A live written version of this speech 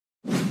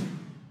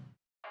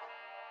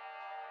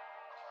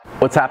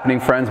What's happening,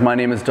 friends? My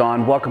name is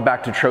Don. Welcome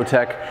back to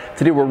Trotec.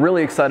 Today we're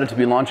really excited to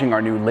be launching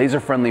our new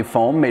laser-friendly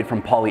foam made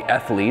from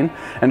polyethylene,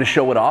 and to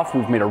show it off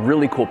we've made a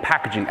really cool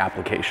packaging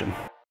application.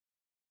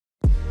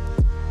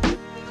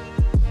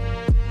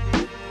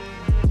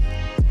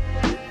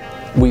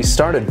 We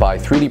started by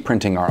 3D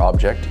printing our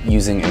object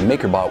using a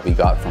MakerBot we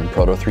got from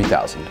Proto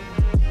 3000.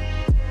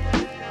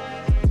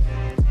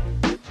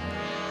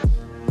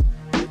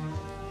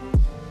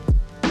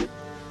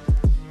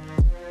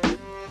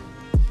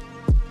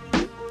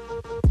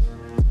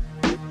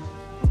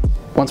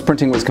 Once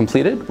printing was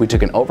completed, we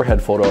took an overhead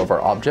photo of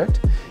our object,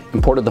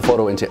 imported the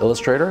photo into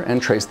Illustrator,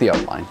 and traced the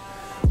outline.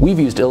 We've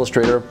used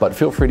Illustrator, but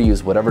feel free to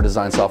use whatever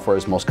design software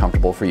is most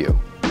comfortable for you.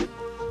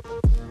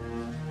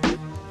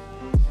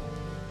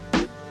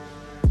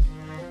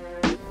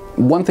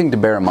 One thing to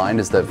bear in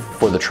mind is that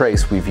for the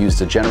trace, we've used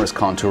a generous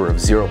contour of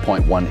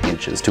 0.1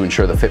 inches to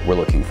ensure the fit we're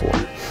looking for.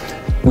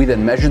 We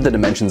then measured the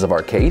dimensions of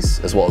our case,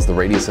 as well as the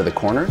radius of the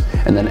corners,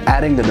 and then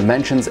adding the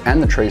dimensions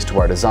and the trace to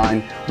our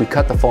design, we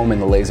cut the foam in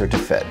the laser to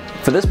fit.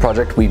 For this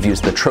project, we've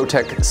used the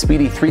Trotec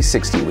Speedy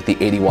 360 with the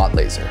 80-watt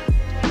laser.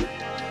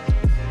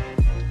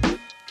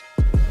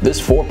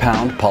 This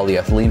 4-pound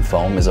polyethylene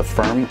foam is a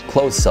firm,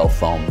 closed-cell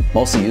foam,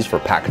 mostly used for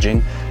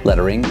packaging,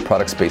 lettering,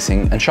 product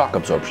spacing, and shock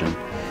absorption.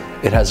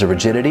 It has a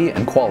rigidity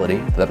and quality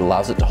that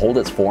allows it to hold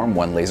its form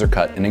when laser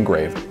cut and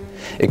engraved.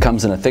 It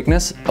comes in a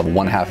thickness of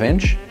 1/2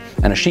 inch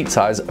and a sheet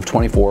size of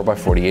 24 by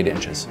 48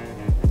 inches.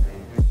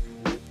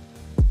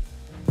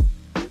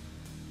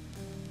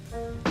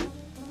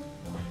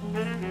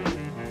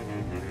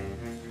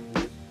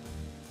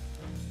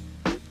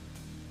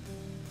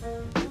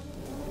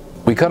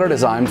 We cut our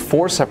design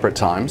 4 separate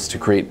times to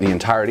create the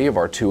entirety of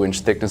our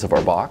 2-inch thickness of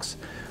our box.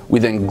 We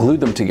then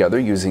glued them together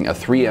using a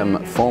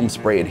 3M foam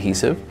spray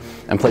adhesive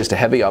and placed a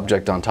heavy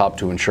object on top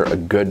to ensure a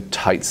good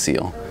tight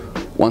seal.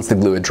 Once the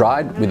glue had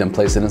dried, we then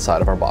placed it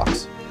inside of our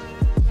box.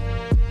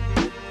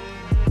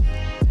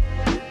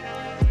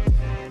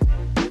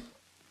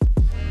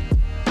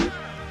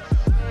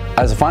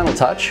 As a final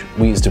touch,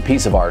 we used a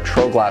piece of our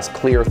TroGlass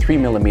Clear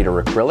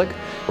 3mm acrylic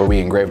where we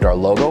engraved our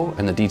logo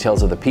and the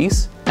details of the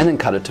piece and then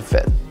cut it to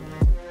fit.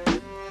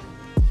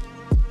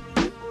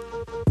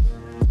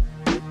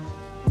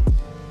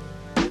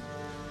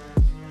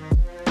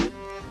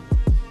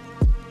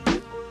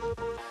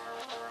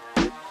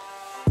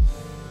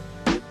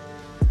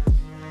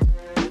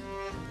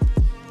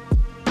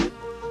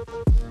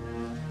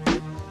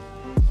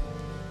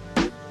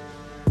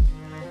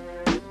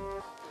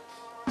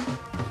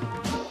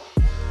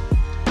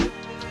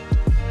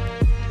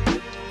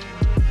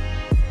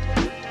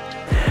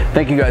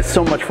 Thank you guys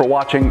so much for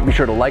watching. Be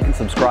sure to like and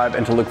subscribe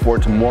and to look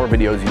forward to more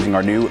videos using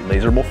our new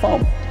Laserable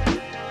foam.